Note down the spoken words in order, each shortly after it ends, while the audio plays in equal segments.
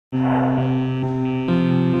That's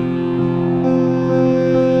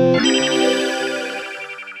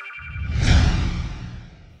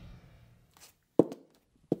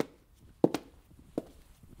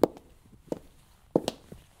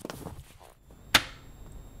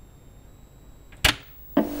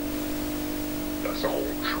all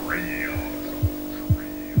trail.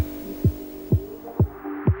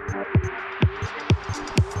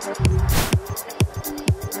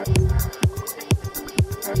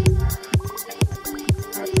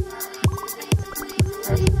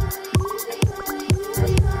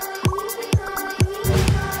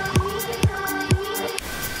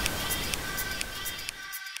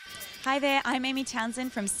 Hi there, I'm Amy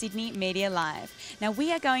Townsend from Sydney Media Live. Now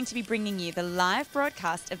we are going to be bringing you the live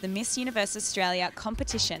broadcast of the Miss Universe Australia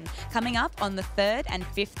competition coming up on the 3rd and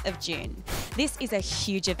 5th of June. This is a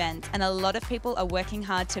huge event and a lot of people are working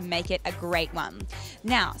hard to make it a great one.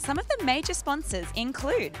 Now, some of the major sponsors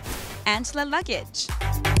include Antler Luggage,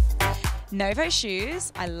 Novo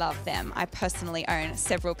Shoes, I love them, I personally own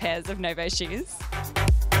several pairs of Novo shoes,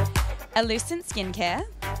 Elucent Skincare,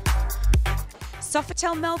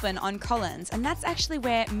 Sofitel Melbourne on Collins, and that's actually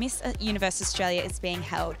where Miss Universe Australia is being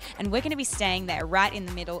held, and we're going to be staying there right in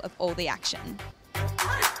the middle of all the action.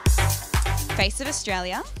 Face of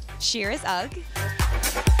Australia, Shearer's UGG,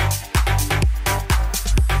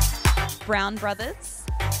 Brown Brothers,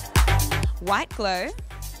 White Glow,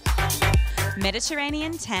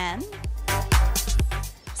 Mediterranean Tan,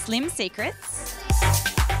 Slim Secrets,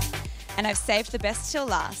 and I've saved the best till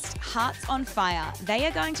last, Hearts on Fire. They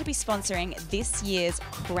are going to be sponsoring this year's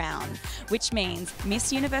crown, which means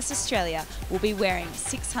Miss Universe Australia will be wearing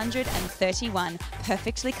 631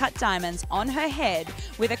 perfectly cut diamonds on her head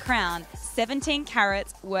with a crown 17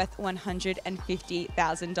 carats worth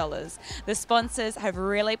 $150,000. The sponsors have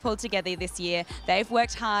really pulled together this year. They've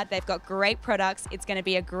worked hard. They've got great products. It's going to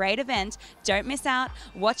be a great event. Don't miss out.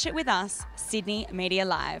 Watch it with us, Sydney Media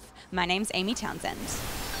Live. My name's Amy Townsend.